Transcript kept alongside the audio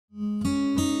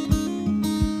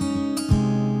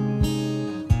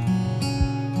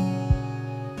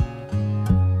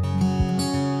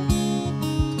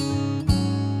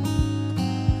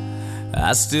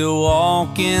I still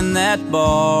walk in that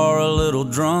bar a little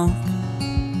drunk.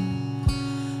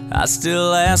 I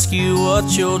still ask you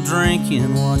what you're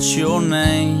drinking, what's your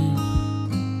name.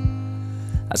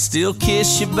 I still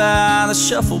kiss you by the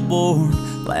shuffleboard,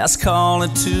 last call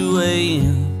at 2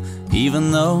 a.m.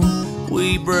 Even though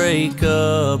we break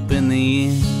up in the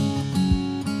end,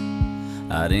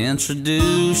 I'd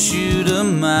introduce you to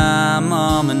my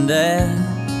mom and dad.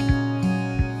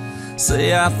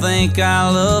 Say I think I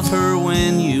love her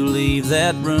when you leave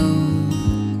that room.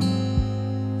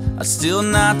 I'd still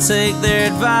not take their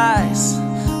advice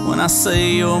when I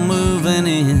say you're moving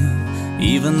in,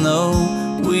 even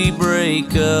though we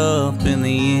break up in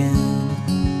the end.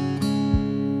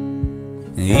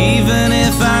 Even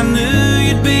if I knew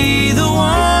you'd be the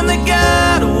one that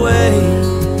got away,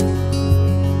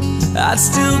 I'd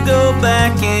still go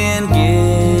back and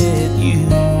get you.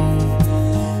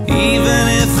 Even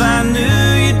if I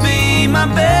knew you'd be my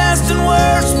best and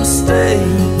worst mistake,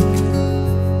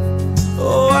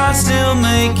 oh, I'd still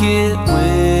make it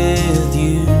with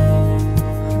you.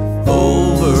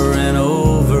 Over and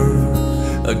over,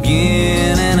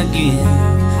 again and again,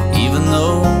 even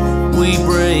though we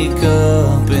break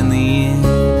up in the end.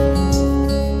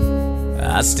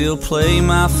 I still play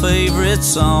my favorite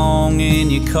song in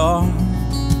your car,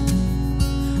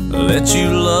 let you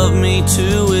love me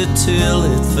to it till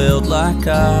it felt like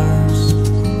ours.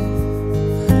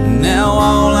 Now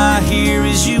all I hear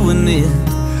is you and it,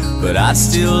 but I'd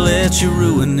still let you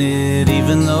ruin it,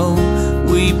 even though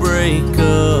we break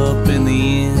up in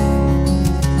the end.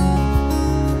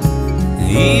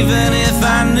 Even if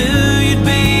I knew you'd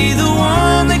be the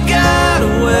one that got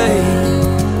away,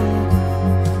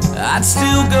 I'd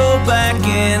still go back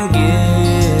and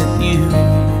get you.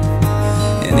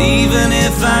 And even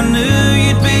if I knew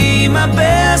you'd be my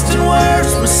best and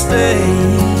worst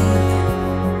mistake,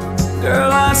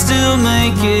 girl, I'd still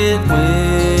make it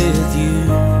with you.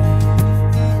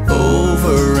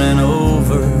 Over and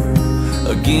over,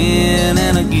 again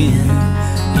and again,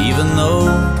 even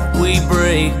though we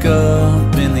break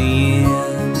up in the end.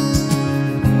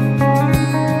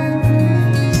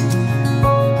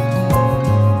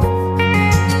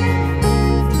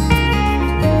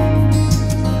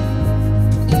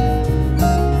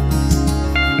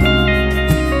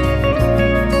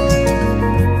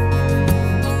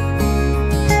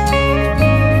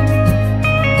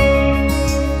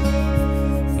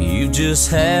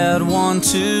 Just had one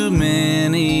too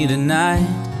many tonight.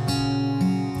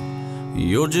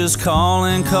 You're just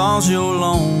calling 'cause you're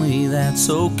lonely, that's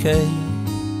okay.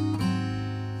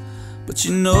 But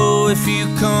you know if you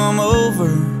come over,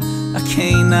 I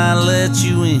can't not let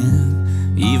you in,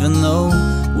 even though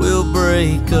we'll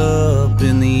break up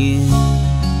in the end.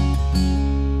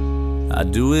 I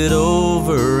do it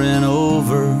over and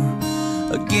over,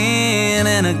 again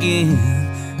and again,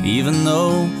 even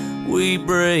though we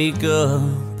break up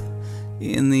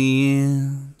in the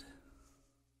end.